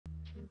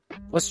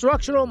For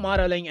structural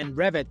modeling in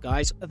Revit,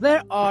 guys,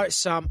 there are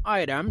some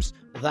items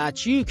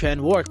that you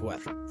can work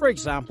with. For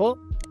example,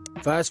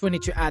 first we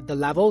need to add the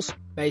levels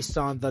based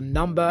on the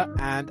number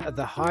and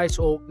the height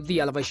or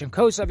the elevation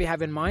codes that we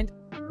have in mind.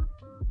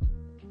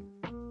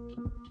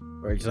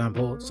 For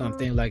example,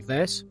 something like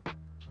this.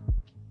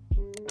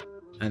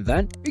 And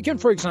then we can,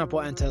 for example,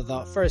 enter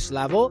the first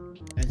level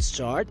and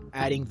start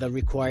adding the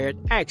required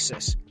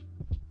axis.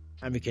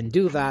 And we can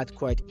do that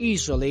quite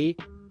easily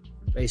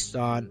based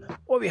on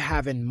what we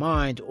have in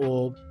mind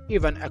or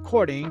even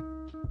according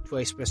to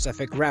a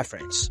specific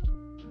reference.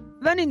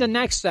 Then in the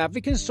next step,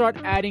 we can start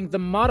adding the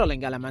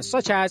modeling elements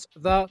such as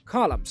the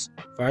columns.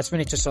 First, we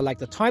need to select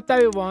the type that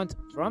we want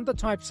from the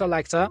type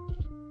selector.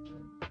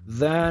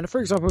 Then,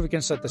 for example, we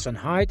can set this on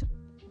height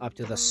up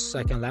to the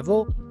second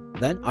level.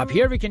 Then up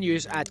here, we can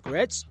use add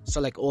grids.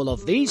 Select all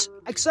of these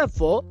except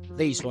for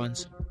these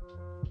ones.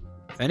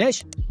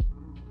 Finish.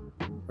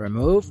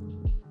 Remove.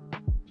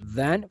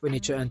 Then we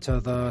need to enter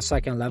the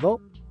second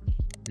level.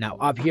 Now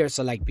up here,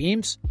 select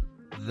beams.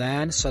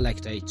 Then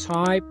select a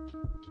type.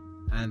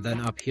 And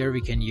then up here, we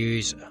can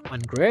use on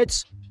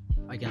grids.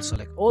 I can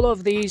select all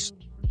of these.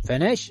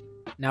 Finish.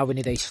 Now we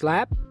need a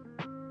slab.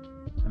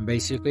 And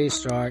basically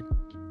start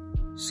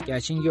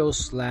sketching your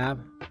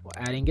slab or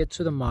adding it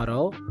to the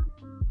model.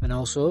 And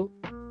also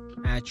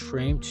add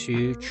trim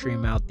to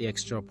trim out the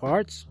extra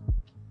parts.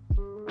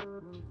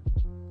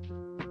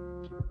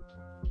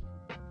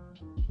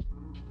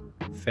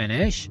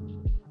 Finish.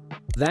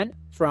 Then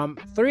from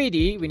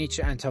 3D, we need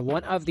to enter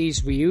one of these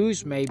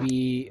views,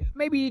 maybe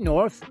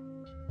north.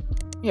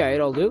 Yeah,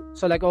 it'll do.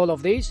 Select all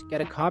of these, get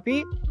a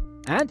copy,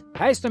 and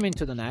paste them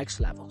into the next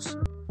levels.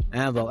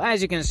 And well,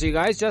 as you can see,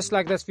 guys, just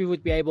like this, we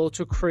would be able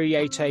to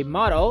create a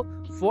model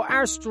for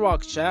our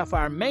structure, for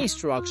our main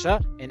structure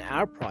in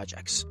our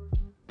projects.